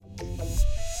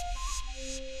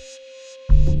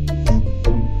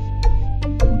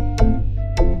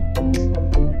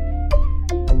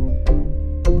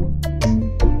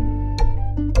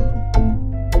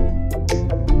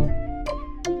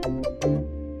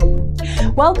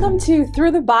Welcome to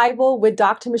Through the Bible with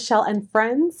Dr. Michelle and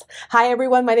friends. Hi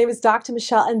everyone, my name is Dr.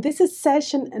 Michelle and this is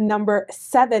session number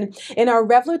 7 in our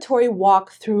revelatory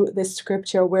walk through the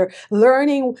scripture. We're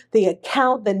learning the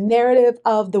account, the narrative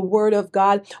of the Word of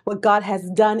God, what God has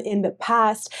done in the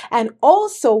past, and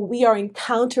also we are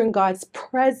encountering God's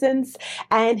presence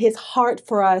and His heart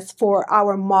for us for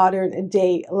our modern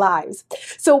day lives.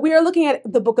 So we are looking at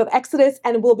the book of Exodus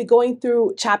and we'll be going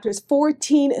through chapters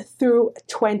 14 through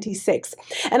 26.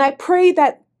 And I pray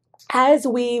that as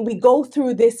we go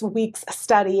through this week's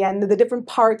study and the different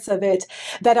parts of it,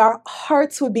 that our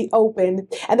hearts would be open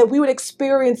and that we would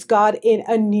experience God in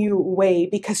a new way,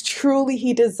 because truly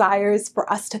He desires for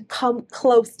us to come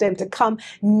close to Him, to come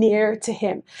near to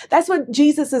Him. That's what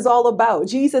Jesus is all about.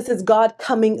 Jesus is God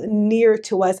coming near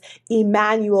to us,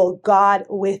 Emmanuel, God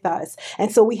with us.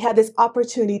 And so we have this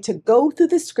opportunity to go through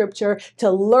the scripture,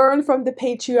 to learn from the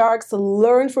patriarchs, to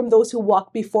learn from those who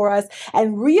walked before us,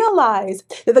 and realize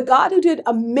that the God who did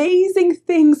amazing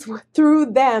things through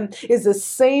them is the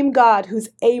same God who's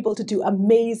able to do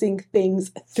amazing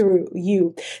things through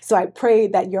you. So I pray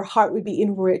that your heart would be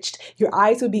enriched, your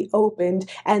eyes would be opened,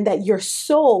 and that your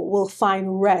soul will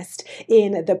find rest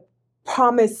in the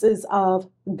promises of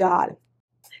God.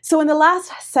 So in the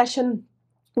last session,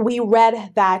 we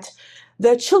read that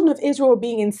the children of Israel were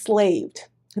being enslaved.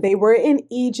 They were in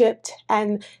Egypt,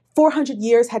 and 400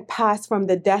 years had passed from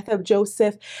the death of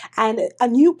Joseph, and a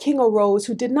new king arose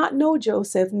who did not know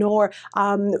Joseph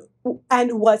and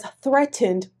was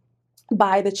threatened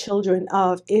by the children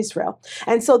of Israel.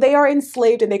 And so they are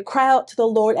enslaved and they cry out to the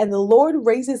Lord, and the Lord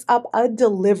raises up a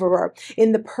deliverer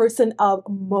in the person of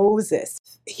Moses.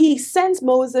 He sends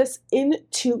Moses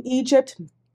into Egypt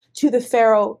to the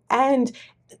Pharaoh and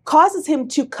causes him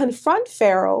to confront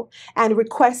Pharaoh and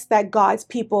request that God's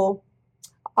people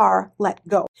are let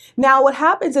go. Now, what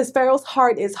happens is Pharaoh's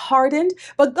heart is hardened,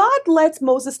 but God lets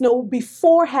Moses know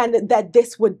beforehand that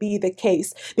this would be the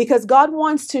case, because God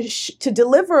wants to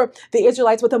deliver the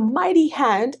Israelites with a mighty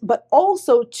hand, but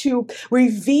also to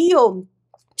reveal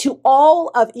to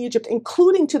all of Egypt,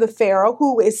 including to the Pharaoh,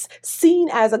 who is seen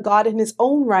as a god in his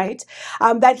own right,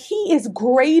 that he is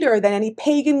greater than any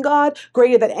pagan god,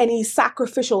 greater than any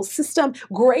sacrificial system,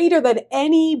 greater than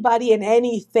anybody and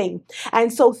anything.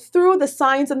 And so through the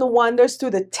signs and the wonders,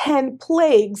 through the 10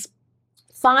 plagues,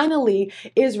 finally,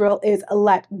 Israel is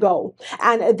let go,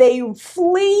 and they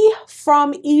flee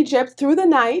from Egypt through the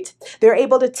night. They're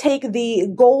able to take the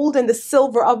gold and the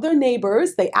silver of their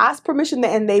neighbors. They ask permission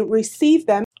and they receive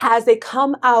them. As they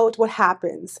come out, what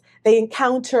happens? They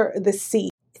encounter the sea.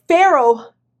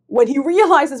 Pharaoh, when he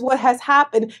realizes what has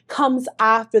happened, comes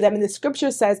after them. And the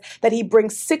scripture says that he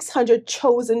brings 600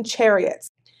 chosen chariots.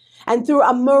 And through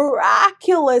a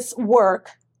miraculous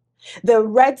work, the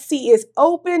Red Sea is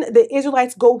open. The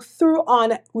Israelites go through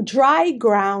on dry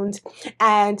ground,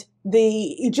 and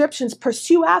the Egyptians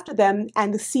pursue after them,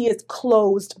 and the sea is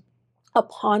closed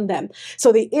upon them.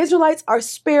 So the Israelites are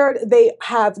spared. They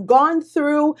have gone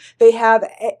through, they have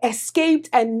escaped,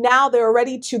 and now they're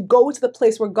ready to go to the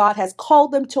place where God has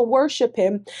called them to worship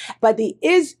Him. But the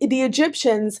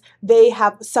Egyptians, they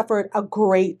have suffered a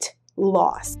great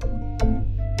loss.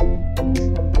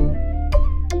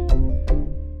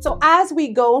 So as we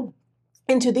go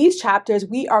into these chapters,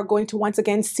 we are going to once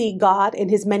again see God in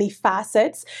His many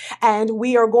facets, and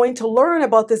we are going to learn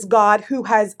about this God who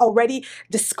has already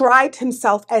described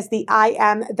Himself as the I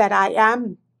am that I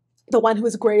am, the one who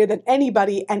is greater than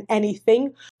anybody and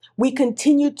anything. We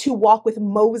continue to walk with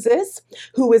Moses,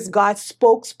 who is God's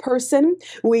spokesperson.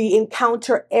 We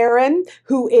encounter Aaron,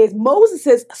 who is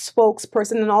Moses'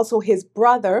 spokesperson and also his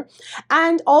brother,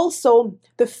 and also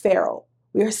the Pharaoh.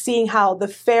 We are seeing how the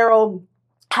Pharaoh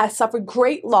has suffered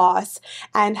great loss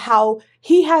and how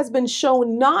he has been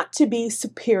shown not to be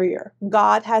superior.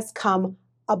 God has come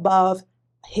above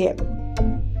him.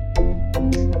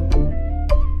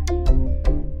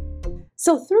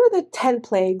 So through the 10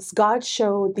 plagues, God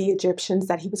showed the Egyptians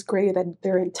that He was greater than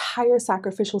their entire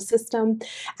sacrificial system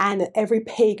and every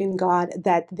pagan god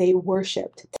that they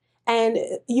worshipped. And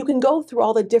you can go through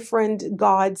all the different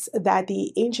gods that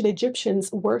the ancient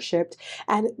Egyptians worshipped,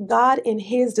 and God, in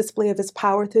His display of His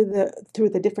power through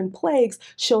the different plagues,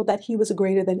 showed that He was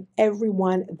greater than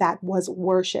everyone that was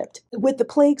worshipped. With the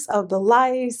plagues of the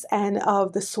lice and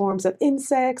of the swarms of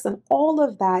insects and all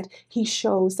of that, He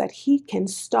shows that He can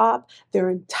stop their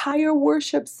entire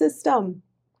worship system.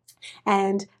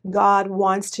 And God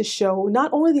wants to show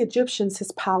not only the Egyptians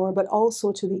His power, but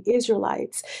also to the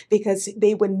Israelites, because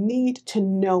they would need to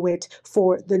know it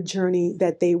for the journey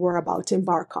that they were about to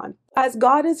embark on. As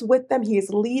God is with them, He is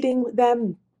leading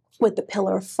them. with the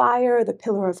pillar of fire, the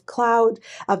pillar of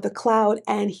the cloud,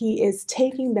 and he is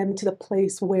taking them to the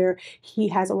place where he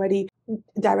has already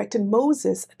directed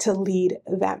Moses to lead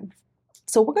them.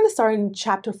 So we're going to start in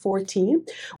chapter 14.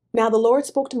 Now the Lord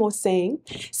spoke to Moses, saying,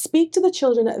 "Speak to the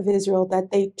children of Israel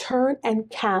that they turn and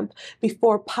camp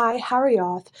before Pi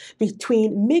Hahiroth,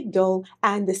 between Migdol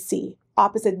and the sea,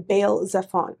 opposite Baal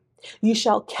Zephon. You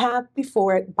shall camp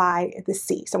before it by the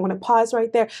sea." So I'm going to pause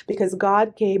right there because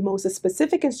God gave Moses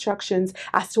specific instructions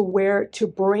as to where to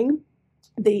bring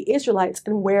the Israelites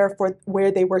and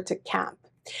where they were to camp.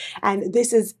 And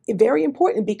this is very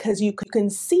important because you can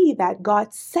see that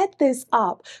God set this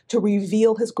up to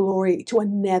reveal his glory to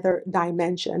another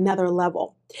dimension, another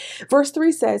level. Verse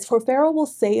 3 says, "For Pharaoh will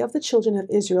say of the children of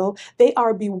Israel, they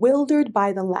are bewildered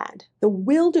by the land. The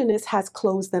wilderness has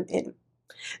closed them in.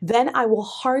 Then I will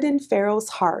harden Pharaoh's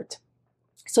heart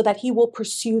so that he will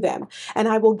pursue them, and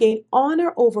I will gain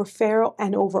honor over Pharaoh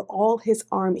and over all his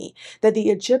army, that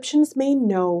the Egyptians may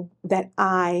know that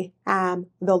I am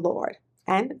the Lord."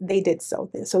 And they did so.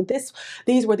 So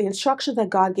these were the instructions that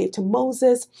God gave to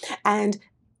Moses, and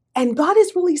God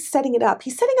is really setting it up.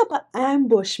 He's setting up an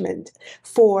ambushment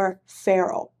for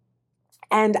Pharaoh.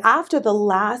 And after the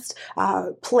last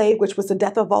plague, which was the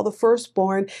death of all the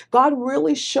firstborn, God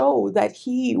really showed that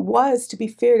he was to be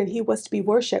feared and he was to be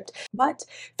worshipped. But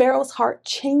Pharaoh's heart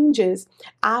changes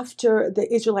after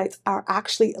the Israelites are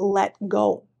actually let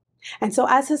go. And so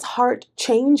as his heart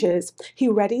changes, he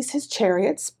readies his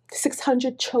chariots,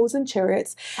 600 chosen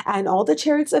chariots, and all the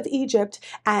chariots of Egypt,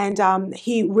 and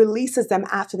he releases them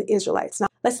after the Israelites. Now,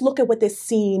 let's look at what this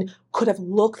scene could have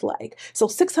looked like. So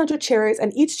 600 chariots,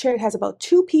 and each chariot has about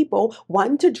 2 people,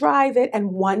 one to drive it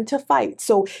and one to fight.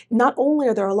 So not only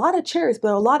are there a lot of chariots, but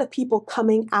there are a lot of people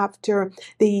coming after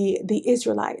the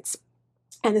Israelites.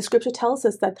 And the scripture tells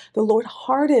us that the Lord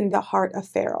hardened the heart of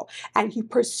Pharaoh and he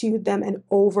pursued them and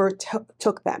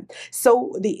overtook them.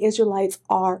 So the Israelites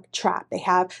are trapped. They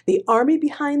have the army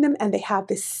behind them and they have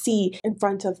the sea in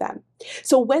front of them.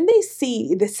 So when they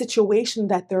see the situation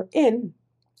that they're in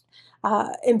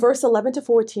verse 11 to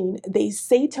 14, they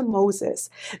say to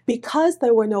Moses, "Because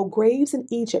there were no graves in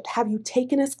Egypt, have you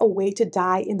taken us away to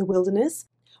die in the wilderness?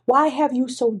 Why have you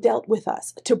so dealt with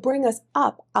us to bring us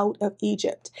up out of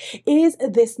Egypt? Is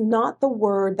this not the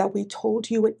word that we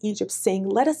told you in Egypt, saying,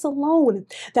 'Let us alone,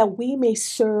 that we may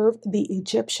serve the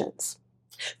Egyptians'?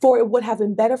 For it would have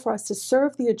been better for us to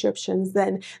serve the Egyptians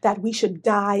than that we should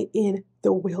die in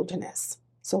the wilderness."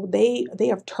 So they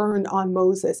have turned on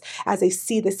Moses as they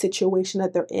see the situation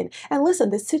that they're in. And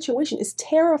listen, this situation is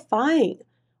terrifying.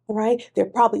 Right? They're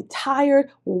probably tired,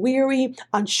 weary,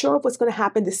 unsure of what's going to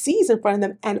happen. The sea's in front of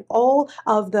them, and all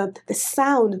of the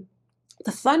sound,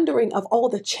 the thundering of all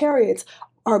the chariots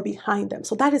are behind them.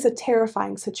 So that is a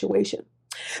terrifying situation.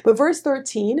 But verse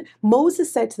 13, Moses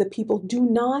said to the people, "Do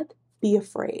not be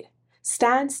afraid.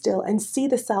 Stand still and see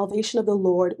the salvation of the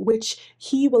Lord, which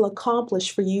he will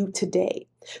accomplish for you today.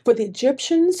 For the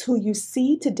Egyptians who you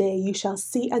see today, you shall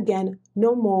see again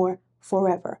no more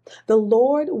forever. The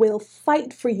Lord will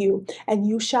fight for you, and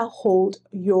you shall hold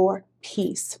your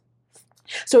peace."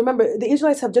 So remember, the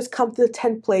Israelites have just come through the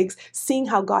 10 plagues, seeing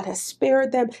how God has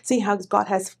spared them, seeing how God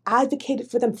has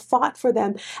advocated for them, fought for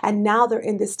them, and now they're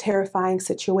in this terrifying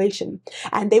situation.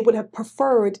 And they would have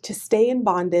preferred to stay in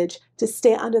bondage, to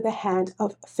stay under the hand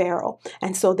of Pharaoh.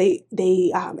 And so they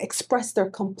express their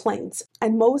complaints.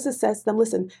 And Moses says to them,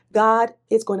 "Listen, God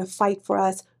is going to fight for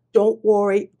us. Don't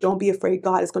worry, don't be afraid.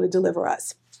 God is going to deliver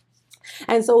us."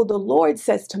 And so the Lord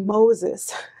says to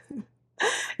Moses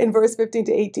in verse 15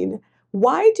 to 18,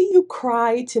 "Why do you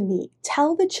cry to me?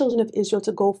 Tell the children of Israel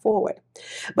to go forward.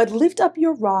 But lift up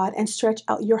your rod and stretch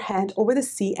out your hand over the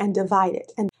sea and divide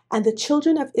it. And the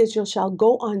children of Israel shall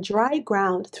go on dry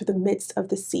ground through the midst of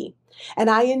the sea. And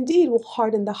I indeed will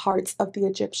harden the hearts of the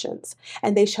Egyptians,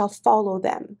 and they shall follow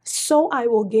them. So I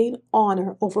will gain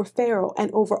honor over Pharaoh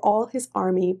and over all his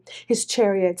army, his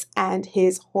chariots, and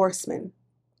his horsemen.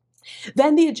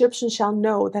 Then the Egyptians shall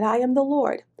know that I am the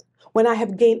Lord, when I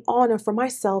have gained honor for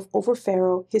myself over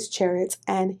Pharaoh, his chariots,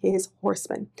 and his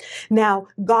horsemen." Now,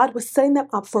 God was setting them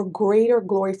up for greater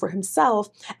glory for himself,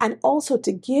 and also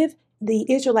to give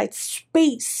the Israelites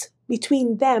space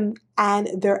between them and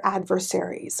their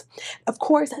adversaries. Of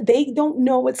course, they don't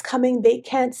know what's coming. They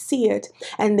can't see it,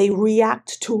 and they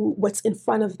react to what's in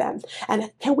front of them.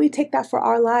 And can we take that for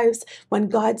our lives? When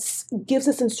God gives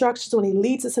us instructions, when he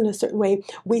leads us in a certain way,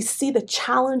 we see the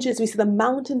challenges, we see the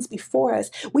mountains before us.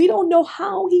 We don't know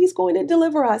how he's going to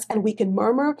deliver us, and we can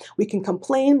murmur, we can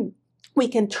complain, We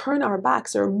can turn our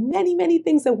backs. There are many, many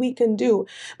things that we can do.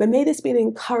 But may this be an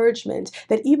encouragement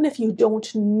that even if you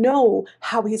don't know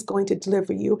how he's going to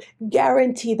deliver you,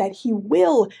 guarantee that he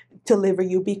will deliver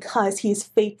you because he is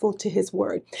faithful to his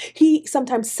word. He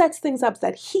sometimes sets things up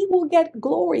that he will get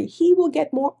glory, he will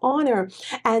get more honor,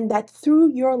 and that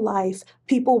through your life,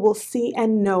 people will see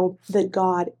and know that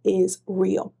God is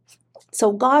real.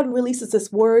 So God releases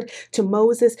this word to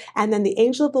Moses, and then the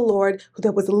angel of the Lord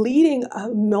that was leading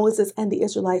Moses and the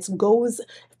Israelites goes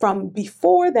from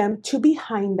before them to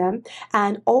behind them,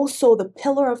 and also the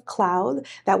pillar of cloud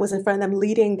that was in front of them,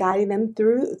 leading, guiding them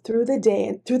through the day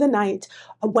and through the night,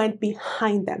 went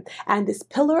behind them. And this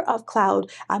pillar of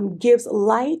cloud gives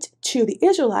light to the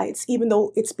Israelites, even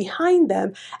though it's behind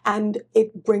them, and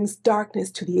it brings darkness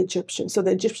to the Egyptians. So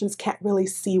the Egyptians can't really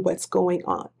see what's going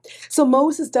on. So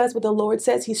Moses does what the Lord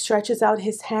says. He stretches out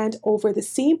his hand over the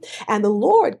sea, and the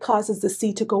Lord causes the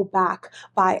sea to go back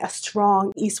by a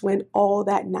strong east wind all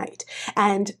that night.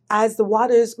 And as the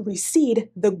waters recede,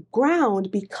 the ground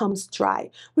becomes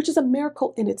dry, which is a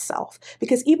miracle in itself.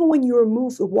 Because even when you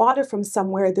remove the water from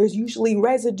somewhere, there's usually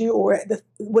residue, or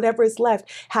whatever is left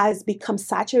has become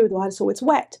saturated with water, so it's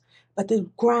wet. But the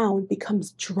ground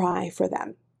becomes dry for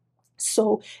them.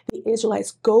 So the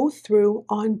Israelites go through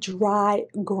on dry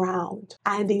ground,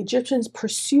 and the Egyptians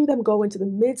pursue them, go into the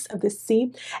midst of the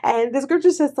sea. And the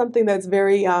scripture says something that's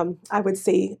very, I would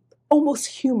say, almost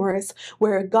humorous,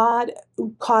 where God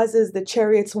causes the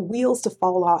chariot's wheels to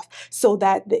fall off so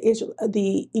that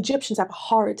the Egyptians have a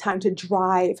hard time to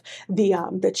drive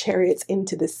the chariots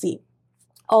into the sea.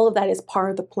 All of that is part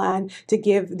of the plan to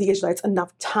give the Israelites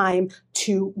enough time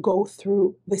to go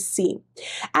through the sea.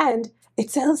 And it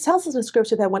tells us in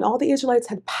scripture that when all the Israelites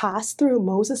had passed through,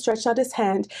 Moses stretched out his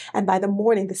hand, and by the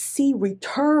morning the sea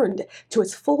returned to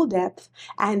its full depth,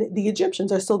 and the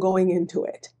Egyptians are still going into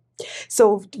it.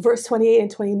 So verse 28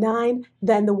 and 29,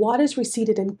 then the waters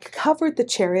receded and covered the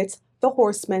chariots, the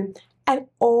horsemen, and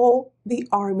all the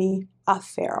army of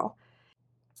Pharaoh.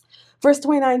 Verse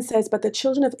 29 says, but the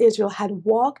children of Israel had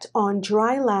walked on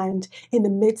dry land in the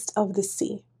midst of the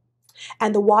sea,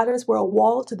 and the waters were a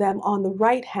wall to them on the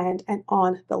right hand and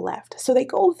on the left. So they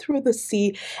go through the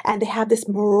sea, and they have this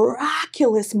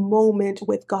miraculous moment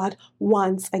with God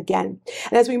once again.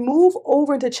 And as we move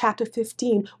over into chapter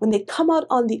 15, when they come out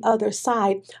on the other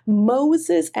side,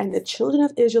 Moses and the children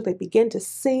of Israel, they begin to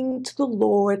sing to the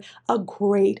Lord a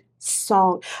great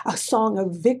song, a song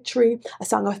of victory, a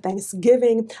song of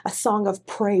thanksgiving, a song of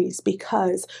praise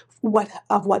because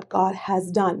of what God has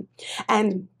done.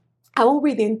 And I won't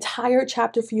read the entire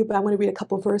chapter for you, but I want to read a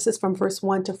couple verses from verse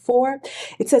 1 to 4.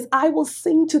 It says, I will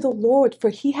sing to the Lord, for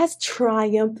he has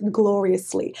triumphed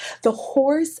gloriously. The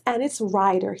horse and its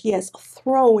rider he has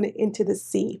thrown into the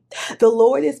sea. The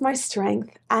Lord is my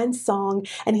strength and song,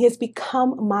 and he has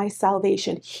become my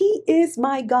salvation. He is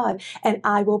my God, and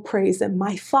I will praise him.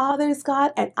 My Father's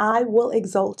God, and I will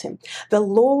exalt him. The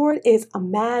Lord is a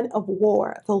man of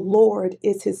war. The Lord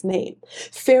is his name.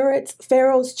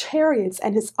 Pharaoh's chariots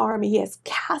and his army he has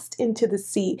cast into the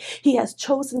sea. He has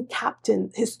chosen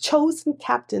captains. His chosen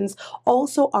captains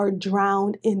also are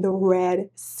drowned in the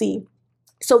Red Sea.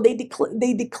 So they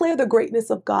declare the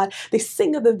greatness of God. They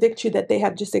sing of the victory that they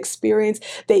have just experienced.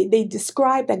 They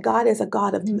describe that God is a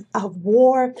God of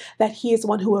war, that he is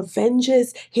one who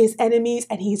avenges his enemies,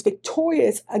 and he's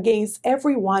victorious against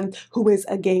everyone who is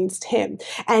against him.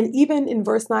 And even in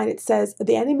verse 9, it says,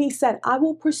 the enemy said, I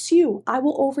will pursue, I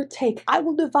will overtake, I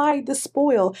will divide the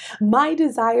spoil. My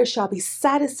desire shall be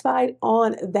satisfied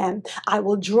on them. I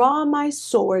will draw my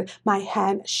sword, my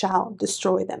hand shall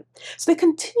destroy them. So they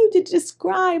continue to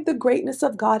describe the greatness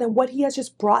of God and what he has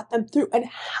just brought them through and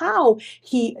how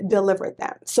he delivered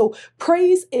them. So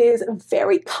praise is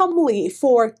very comely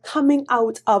for coming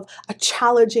out of a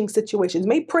challenging situation.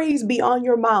 May praise be on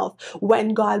your mouth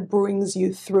when God brings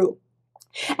you through.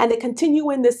 And they continue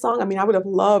in this song. I mean, I would have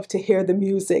loved to hear the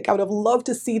music. I would have loved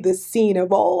to see the scene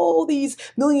of all these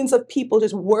millions of people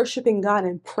just worshiping God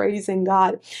and praising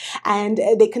God. And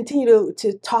they continue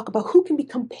to talk about who can be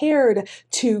compared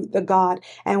to the God.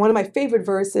 And one of my favorite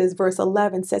verses, verse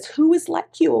 11, says, who is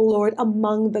like you, O Lord,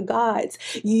 among the gods?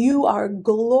 You are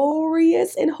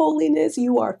glorious in holiness.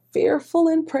 You are fearful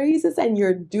in praises, and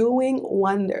you're doing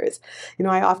wonders. You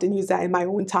know, I often use that in my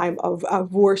own time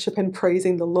of worship and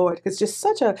praising the Lord. It's just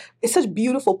it's such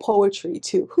beautiful poetry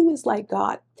too. Who is like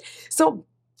God? So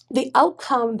the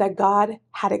outcome that God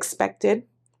had expected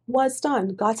was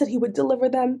done. God said he would deliver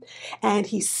them, and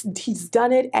he's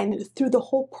done it. And through the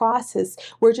whole process,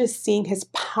 we're just seeing his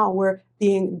power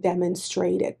being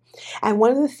demonstrated. And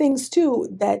one of the things too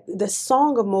that the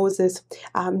Song of Moses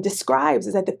describes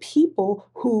is that the people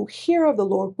who hear of the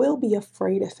Lord will be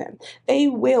afraid of him. They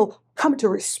will come to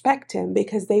respect him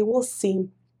because they will see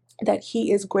that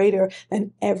he is greater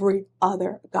than every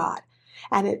other God.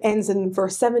 And it ends in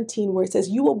verse 17 where it says,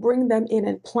 you will bring them in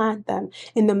and plant them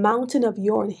in the mountain of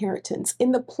your inheritance,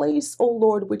 in the place, O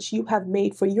Lord, which you have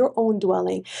made for your own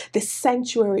dwelling, the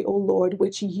sanctuary, O Lord,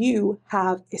 which you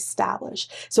have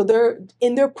established. So they're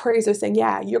in their praise, they're saying,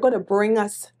 yeah, you're going to bring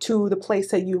us to the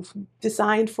place that you've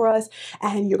designed for us,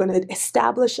 and you're going to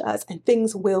establish us, and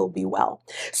things will be well.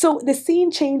 So the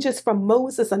scene changes from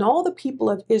Moses and all the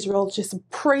people of Israel just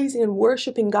praising and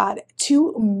worshiping God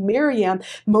to Miriam,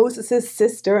 Moses'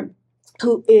 sister,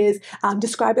 who is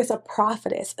described as a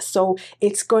prophetess. So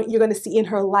you're going to see in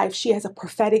her life, she has a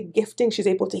prophetic gifting. She's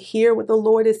able to hear what the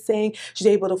Lord is saying. She's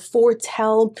able to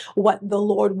foretell what the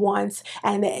Lord wants.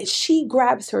 And she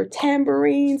grabs her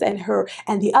tambourines and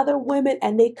the other women,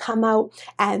 and they come out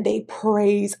and they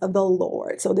praise the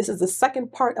Lord. So this is the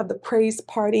second part of the praise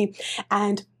party.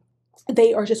 And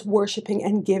they are just worshiping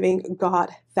and giving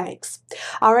God thanks.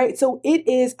 All right, so it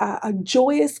is a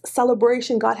joyous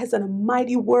celebration. God has done a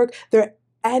mighty work. Their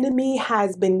enemy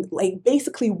has been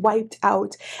basically wiped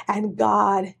out, and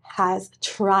God has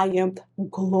triumphed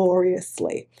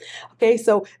gloriously. Okay,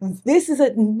 so this is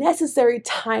a necessary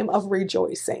time of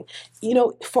rejoicing.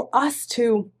 For us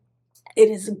to it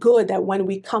is good that when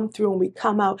we come through and we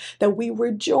come out, that we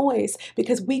rejoice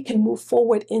because we can move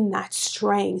forward in that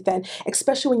strength. And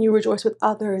especially when you rejoice with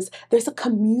others, there's a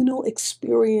communal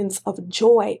experience of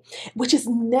joy, which is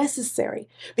necessary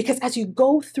because as you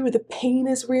go through, the pain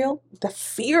is real, the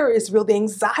fear is real, the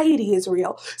anxiety is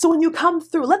real. So when you come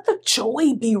through, let the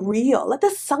joy be real. Let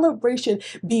the celebration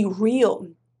be real,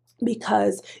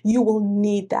 because you will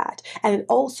need that. And it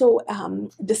also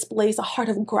displays a heart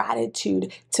of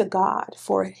gratitude to God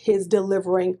for his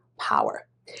delivering power.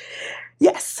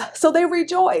 Yes, so they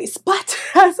rejoice. But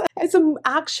as the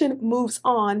action moves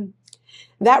on,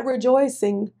 that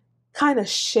rejoicing kind of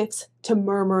shifts to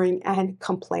murmuring and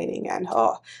complaining. And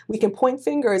we can point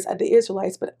fingers at the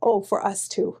Israelites, but for us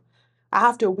too.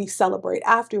 After we celebrate,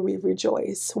 after we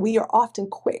rejoice, we are often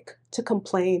quick to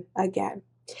complain again.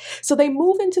 So they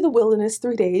move into the wilderness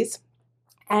 3 days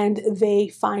and they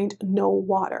find no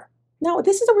water. Now,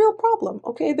 this is a real problem,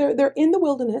 okay? They're in the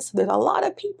wilderness. There's a lot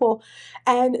of people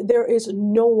and there is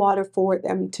no water for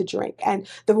them to drink. And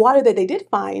the water that they did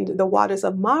find, the waters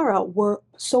of Mara, were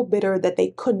so bitter that they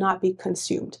could not be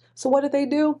consumed. So what did they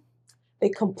do? They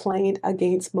complained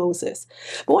against Moses.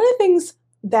 But one of the things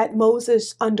that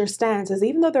Moses understands is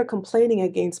even though they're complaining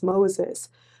against Moses,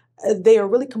 they are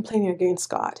really complaining against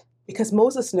God. Because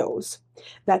Moses knows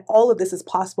that all of this is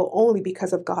possible only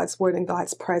because of God's word and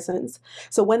God's presence.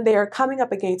 So when they are coming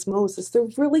up against Moses, they're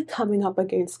really coming up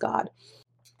against God.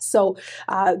 So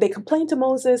they complain to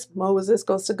Moses. Moses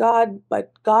goes to God,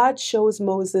 but God shows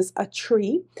Moses a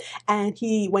tree. And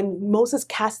when Moses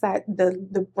casts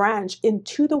the branch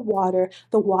into the water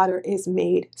is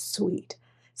made sweet.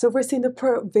 So we're seeing the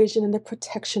provision and the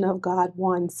protection of God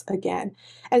once again.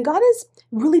 And God is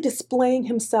really displaying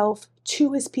himself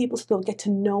to his people so they'll get to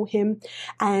know him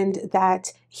and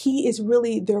that he is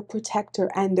really their protector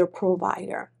and their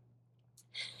provider.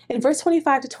 In verse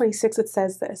 25 to 26, it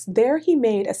says this, there he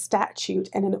made a statute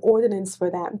and an ordinance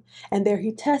for them, and there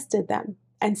he tested them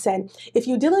and said, if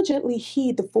you diligently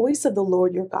heed the voice of the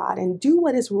Lord your God and do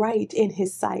what is right in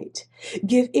his sight,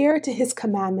 give ear to his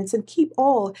commandments and keep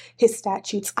all his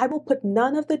statutes, I will put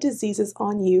none of the diseases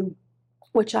on you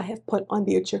which I have put on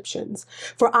the Egyptians,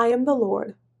 for I am the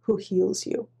Lord who heals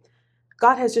you.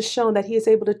 God has just shown that he is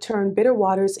able to turn bitter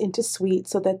waters into sweet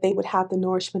so that they would have the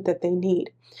nourishment that they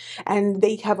need. And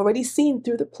they have already seen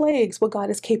through the plagues what God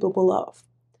is capable of.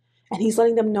 And he's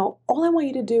letting them know, all I want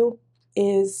you to do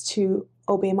is to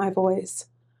obey my voice,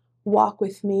 walk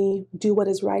with me, do what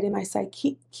is right in my sight,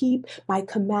 keep my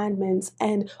commandments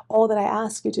and all that I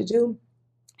ask you to do,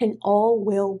 and all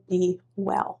will be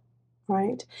well,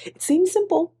 right? It seems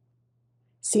simple,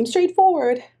 seems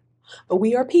straightforward, but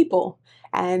we are people.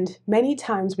 And many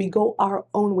times we go our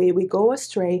own way, we go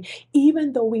astray,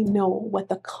 even though we know what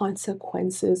the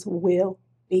consequences will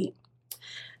be.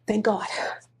 Thank God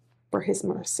for his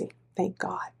mercy. Thank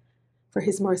God for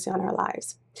his mercy on our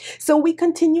lives. So we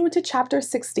continue into chapter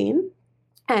 16,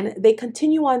 and they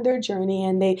continue on their journey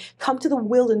and they come to the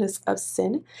wilderness of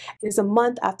Sin. It is a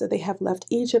month after they have left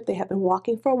Egypt. They have been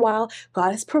walking for a while.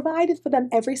 God has provided for them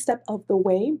every step of the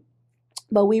way.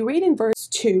 But we read in verse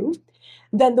 2,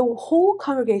 then the whole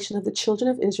congregation of the children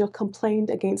of Israel complained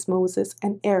against Moses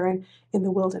and Aaron in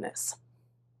the wilderness.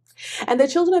 And the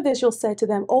children of Israel said to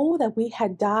them, "Oh, that we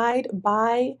had died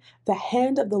by the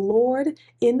hand of the Lord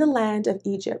in the land of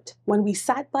Egypt, when we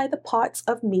sat by the pots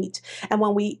of meat, and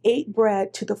when we ate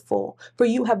bread to the full. For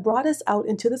you have brought us out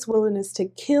into this wilderness to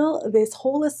kill this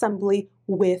whole assembly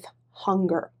with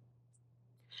hunger."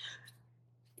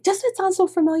 Doesn't it sound so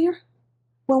familiar?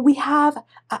 When we have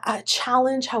a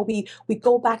challenge, how we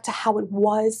go back to how it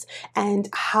was and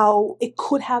how it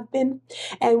could have been.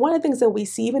 And one of the things that we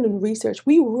see, even in research,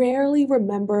 we rarely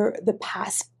remember the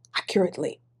past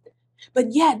accurately.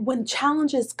 But yet, when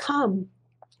challenges come,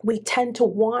 we tend to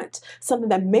want something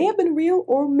that may have been real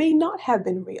or may not have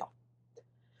been real.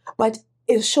 But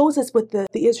it shows us with the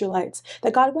Israelites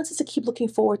that God wants us to keep looking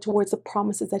forward towards the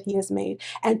promises that He has made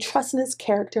and trust in His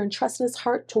character and trust in His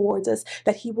heart towards us,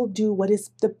 that He will do what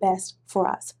is the best for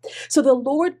us. So the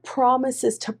Lord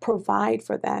promises to provide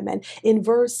for them. And in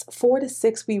verse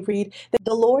 4-6, we read that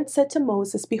the Lord said to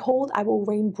Moses, "Behold, I will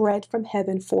rain bread from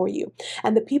heaven for you,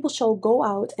 and the people shall go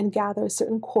out and gather a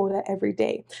certain quota every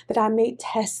day, that I may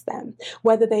test them,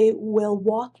 whether they will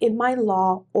walk in my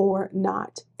law or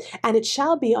not. And it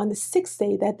shall be on the 6th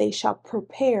day that they shall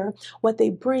prepare what they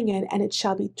bring in, and it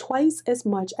shall be twice as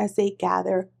much as they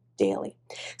gather daily."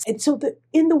 And so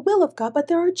in the will of God, but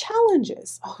there are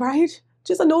challenges, all right?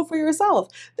 Just a note for yourself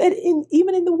that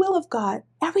even in the will of God,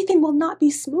 everything will not be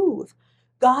smooth.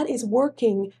 God is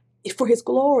working for His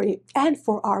glory and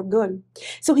for our good.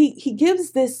 So he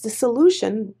gives the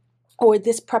solution, or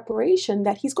this preparation,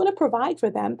 that He's going to provide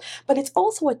for them, but it's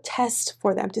also a test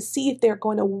for them to see if they're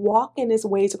going to walk in His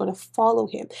ways, they're going to follow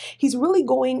Him. He's really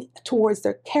going towards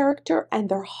their character and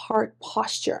their heart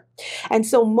posture. And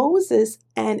so Moses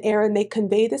and Aaron, they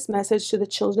convey this message to the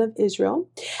children of Israel,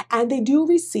 and they do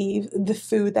receive the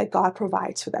food that God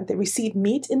provides for them. They receive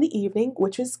meat in the evening,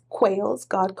 which is quails.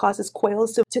 God causes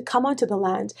quails to come onto the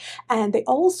land, and they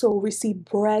also receive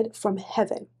bread from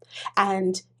heaven.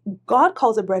 And God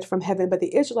calls it bread from heaven, but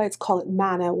the Israelites call it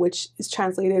manna, which is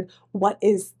translated, "What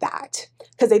is that?"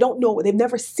 Because they don't know, they've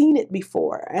never seen it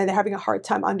before, and they're having a hard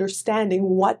time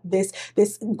understanding what this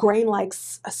grain-like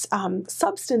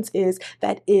substance is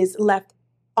that is left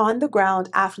on the ground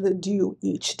after the dew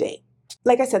each day.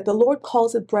 Like I said, the Lord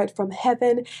calls it bread from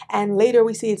heaven, and later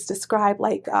we see it's described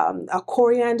like a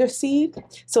coriander seed,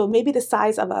 so maybe the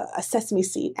size of a sesame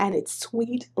seed, and it's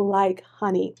sweet like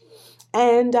honey.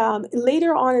 And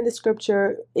later on in the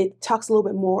scripture, it talks a little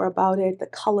bit more about it, the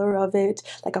color of it,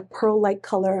 like a pearl-like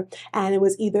color, and it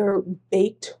was either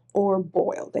baked or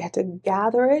boiled. They had to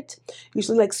gather it,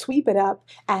 usually like sweep it up,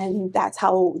 and that's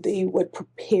how they would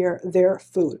prepare their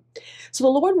food. So the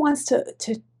Lord wants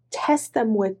to test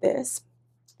them with this.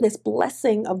 This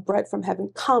blessing of bread from heaven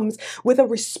comes with a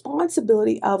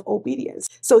responsibility of obedience.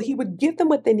 So He would give them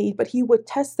what they need, but He would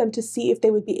test them to see if they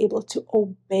would be able to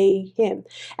obey Him.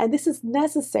 And this is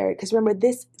necessary because remember,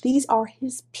 these are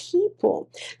His people,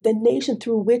 the nation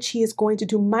through which He is going to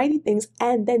do mighty things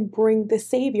and then bring the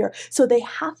Savior. So they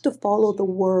have to follow the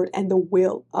word and the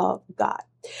will of God.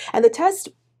 And the test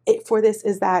for this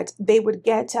is that they would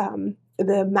get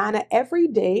the manna every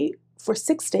day for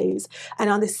 6 days. And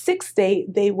on the 6th day,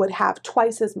 they would have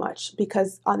twice as much,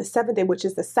 because on the 7th day, which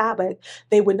is the Sabbath,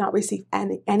 they would not receive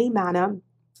any manna.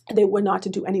 They were not to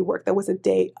do any work. That was a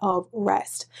day of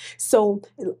rest. So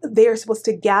they're supposed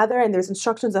to gather, and there's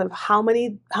instructions of how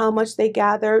much they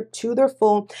gather to their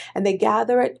full, and they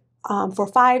gather it for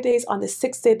 5 days. On the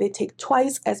 6th day, they take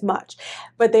twice as much,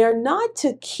 but they are not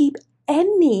to keep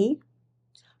any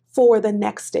for the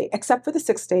next day, except for the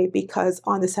 6th day, because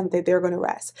on the 7th day, they're going to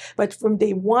rest. But from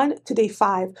day 1 to day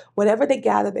 5, whatever they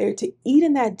gather, they're to eat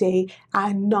in that day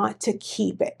and not to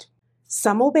keep it.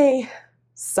 Some obey,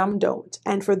 some don't.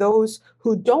 And for those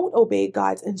who don't obey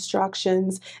God's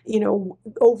instructions,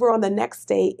 over on the next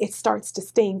day, it starts to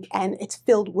stink and it's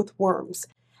filled with worms.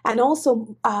 And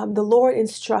also, the Lord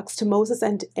instructs to Moses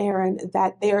and Aaron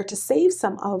that they are to save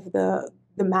some of the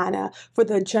manna for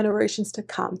the generations to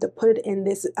come, to put it in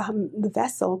this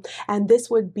vessel, and this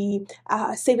would be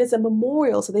saved as a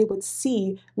memorial, so they would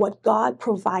see what God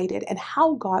provided and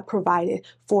how God provided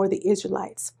for the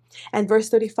Israelites. And verse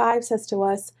 35 says to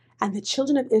us, "And the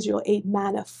children of Israel ate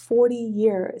manna 40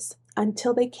 years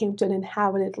until they came to an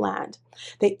inhabited land.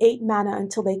 They ate manna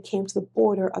until they came to the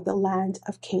border of the land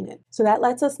of Canaan." So that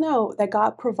lets us know that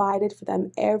God provided for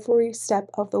them every step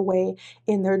of the way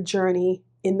in their journey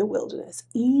in the wilderness,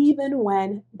 even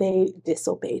when they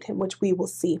disobeyed Him, which we will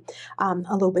see a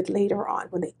little bit later on.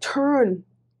 When they turn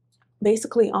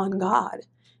basically on God,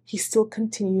 He still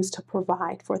continues to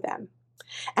provide for them.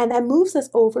 And that moves us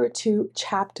over to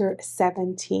chapter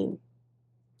 17.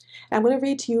 I'm going to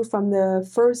read to you from the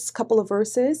first couple of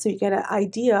verses so you get an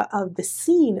idea of the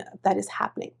scene that is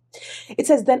happening. It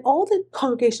says, Then all the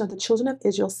congregation of the children of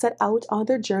Israel set out on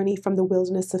their journey from the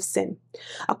wilderness of Sin,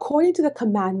 according to the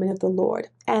commandment of the Lord,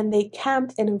 and they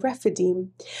camped in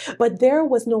Rephidim, but there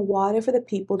was no water for the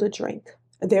people to drink.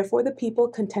 Therefore the people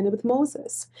contended with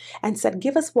Moses, and said,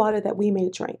 Give us water that we may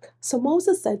drink. So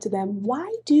Moses said to them, Why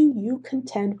do you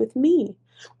contend with me?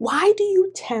 Why do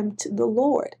you tempt the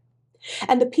Lord?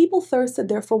 And the people thirsted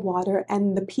there for water,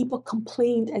 and the people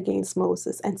complained against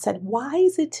Moses and said, Why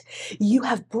is it you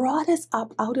have brought us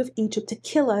up out of Egypt to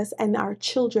kill us and our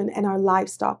children and our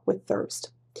livestock with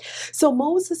thirst? So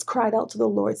Moses cried out to the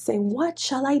Lord, saying, What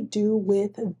shall I do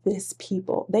with this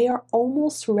people? They are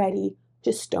almost ready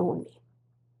to stone me.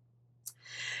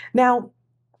 Now,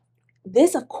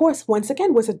 this, of course, once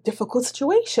again, was a difficult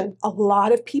situation. A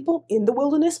lot of people in the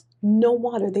wilderness, no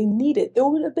water. They needed. There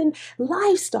would have been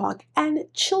livestock and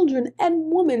children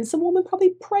and women. Some women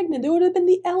probably pregnant. There would have been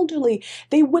the elderly.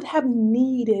 They would have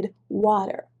needed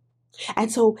water.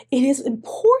 And so it is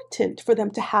important for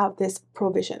them to have this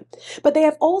provision. But they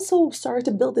have also started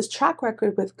to build this track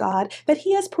record with God that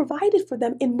He has provided for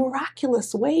them in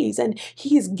miraculous ways. And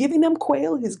He is giving them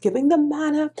quail, He's giving them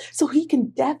manna, so He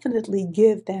can definitely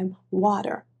give them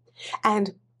water.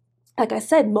 And like I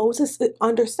said, Moses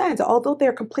understands that although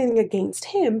they're complaining against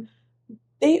him,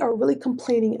 they are really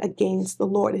complaining against the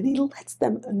Lord. And He lets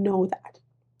them know that.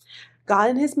 God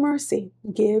in His mercy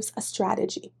gives a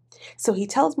strategy. So He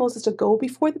tells Moses to go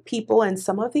before the people and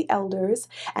some of the elders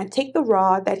and take the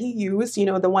rod that he used,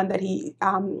 the one that he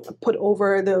put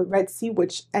over the Red Sea,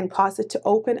 and caused it to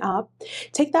open up.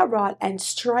 Take that rod and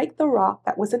strike the rock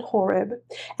that was in Horeb,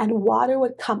 and water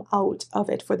would come out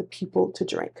of it for the people to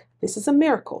drink. This is a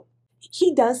miracle.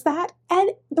 He does that,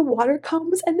 and the water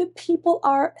comes, and the people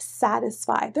are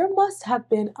satisfied. There must have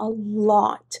been a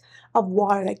lot of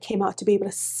water that came out to be able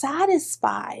to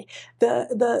satisfy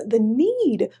the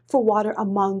need for water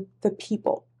among the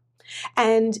people.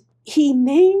 And He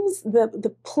names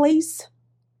the place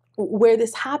where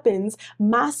this happens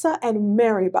Massah and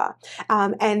Meribah,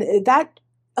 and that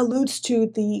alludes to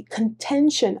the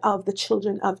contention of the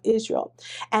children of Israel.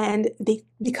 And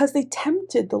because they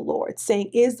tempted the Lord, saying,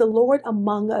 Is the Lord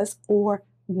among us or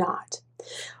not?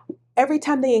 Every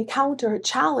time they encounter a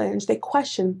challenge, they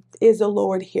question, Is the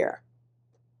Lord here?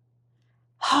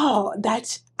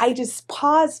 I just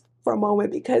pause for a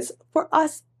moment, because for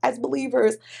us as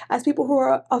believers, as people who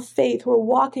are of faith, who are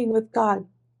walking with God,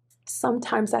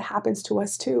 sometimes that happens to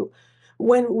us too.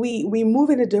 When we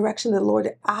move in a direction the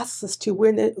Lord asks us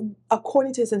to,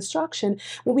 according to His instruction,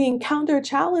 when we encounter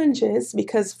challenges,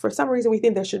 because for some reason we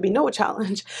think there should be no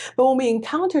challenge, but when we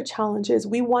encounter challenges,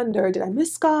 we wonder, did I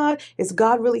miss God? Is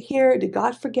God really here? Did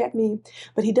God forget me?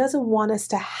 But He doesn't want us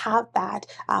to have that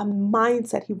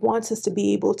mindset. He wants us to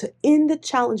be able to, in the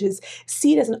challenges,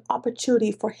 see it as an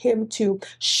opportunity for Him to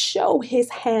show His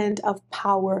hand of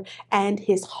power and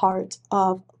His heart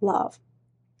of love.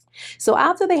 So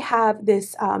after they have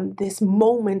this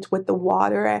moment with the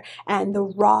water and the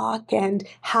rock, and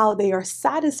how they are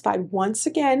satisfied once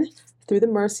again through the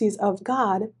mercies of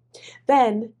God,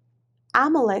 then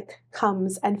Amalek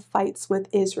comes and fights with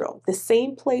Israel. The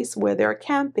same place where they're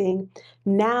camping,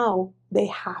 now they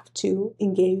have to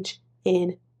engage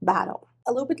in battle.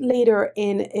 A little bit later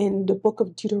in the book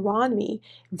of Deuteronomy,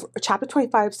 chapter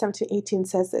 25, 17, 18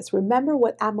 says this, Remember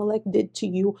what Amalek did to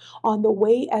you on the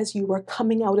way as you were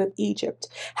coming out of Egypt,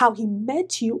 how he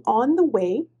met you on the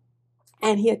way,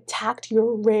 and he attacked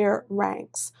your rear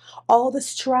ranks, all the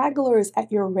stragglers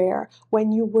at your rear,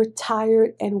 when you were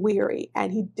tired and weary,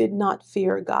 and he did not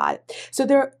fear God. So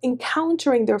they're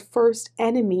encountering their first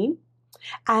enemy.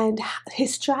 And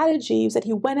his strategy is that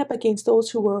he went up against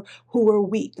those who were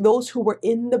weak, those who were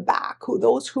in the back,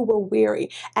 those who were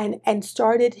weary, and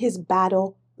started his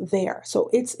battle there. So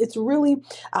it's really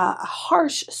a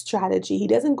harsh strategy. He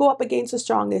doesn't go up against the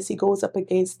strongest, he goes up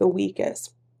against the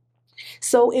weakest.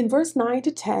 So in verse 9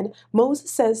 to 10,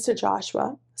 Moses says to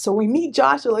Joshua, so we meet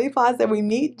Joshua, let me pause there. We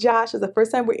meet Joshua the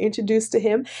first time we're introduced to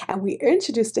him, and we're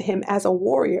introduced to him as a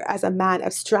warrior, as a man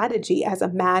of strategy, as a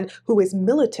man who is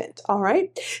militant, all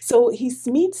right? So he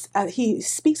speaks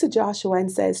to Joshua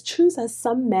and says, Choose us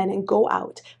some men and go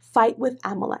out, fight with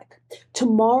Amalek.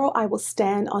 Tomorrow I will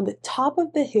stand on the top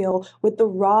of the hill with the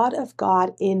rod of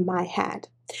God in my hand.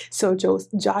 So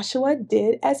Joshua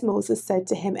did as Moses said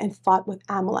to him and fought with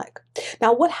Amalek.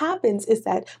 Now what happens is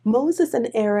that Moses and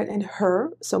Aaron and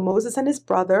Hur, so Moses and his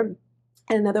brother,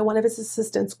 and another one of his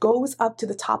assistants goes up to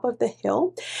the top of the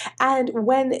hill. And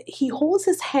when he holds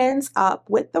his hands up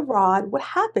with the rod, what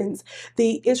happens?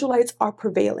 The Israelites are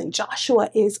prevailing. Joshua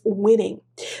is winning.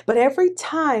 But every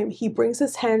time he brings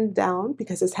his hand down,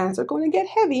 because his hands are going to get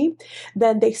heavy,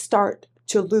 then they start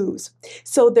to lose.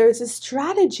 So there's a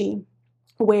strategy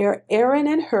where Aaron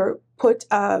and Hur put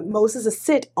Moses to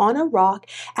sit on a rock,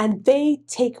 and they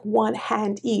take one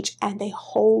hand each and they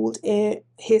hold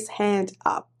his hand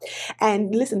up.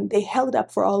 And listen, they held it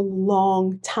up for a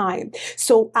long time.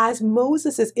 So as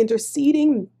Moses is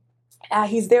interceding,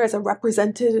 he's there as a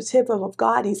representative of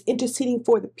God. He's interceding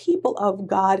for the people of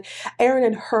God. Aaron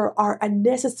and Hur are a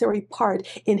necessary part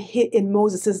in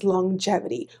Moses'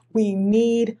 longevity. We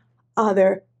need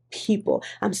other people.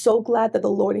 I'm so glad that the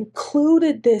Lord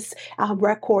included this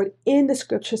record in the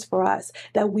scriptures for us,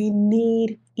 that we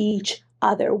need each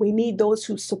other. We need those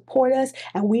who support us,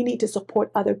 and we need to support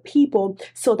other people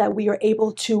so that we are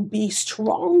able to be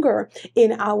stronger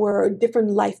in our different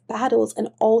life battles and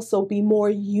also be more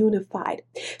unified.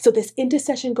 So this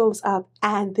intercession goes up,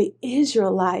 and the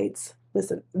Israelites,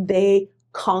 listen, they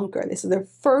conquer. This is their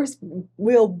first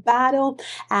real battle,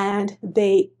 and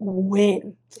they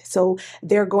win. So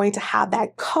they're going to have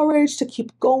that courage to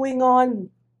keep going on.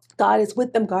 God is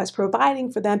with them. God is providing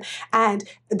for them. And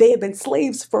they have been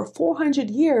slaves for 400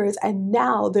 years. And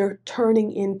now they're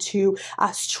turning into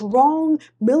a strong,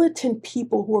 militant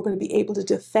people who are going to be able to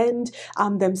defend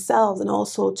themselves and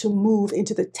also to move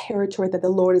into the territory that the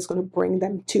Lord is going to bring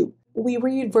them to. We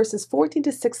read verses 14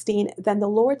 to 16. Then the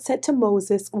Lord said to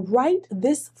Moses, write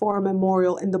this for a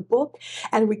memorial in the book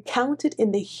and recount it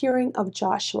in the hearing of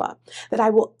Joshua, that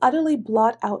I will utterly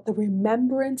blot out the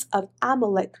remembrance of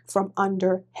Amalek from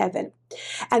under heaven.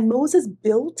 And Moses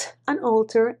built an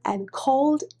altar and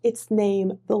called its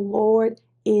name, the Lord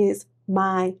is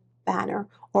my banner,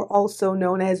 or also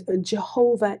known as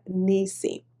Jehovah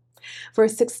Nissi.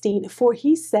 Verse 16, for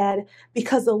he said,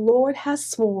 because the Lord has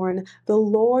sworn, the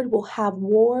Lord will have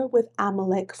war with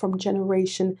Amalek from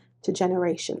generation to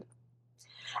generation.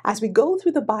 As we go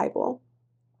through the Bible,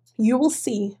 you will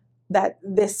see that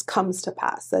this comes to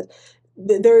pass, that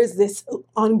there is this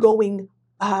ongoing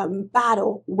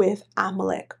battle with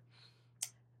Amalek.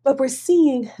 But we're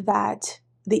seeing that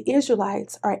the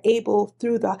Israelites are able,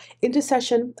 through the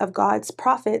intercession of God's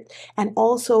prophet and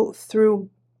also through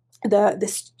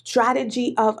the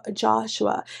strategy of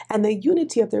Joshua and the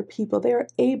unity of their people, they are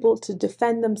able to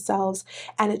defend themselves.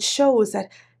 And it shows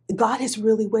that God is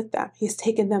really with them. He's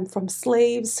taken them from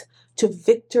slaves to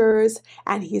victors,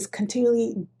 and he is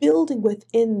continually building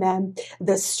within them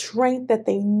the strength that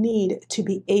they need to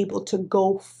be able to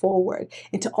go forward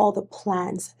into all the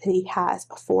plans that he has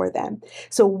for them.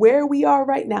 So where we are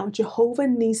right now, Jehovah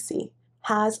Nissi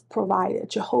has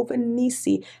provided. Jehovah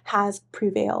Nissi has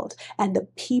prevailed, and the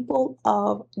people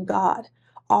of God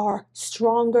are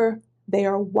stronger, they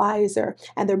are wiser,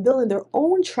 and they're building their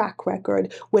own track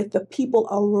record with the people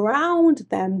around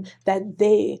them, that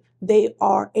they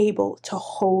are able to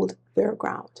hold their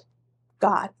ground.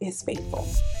 God is faithful.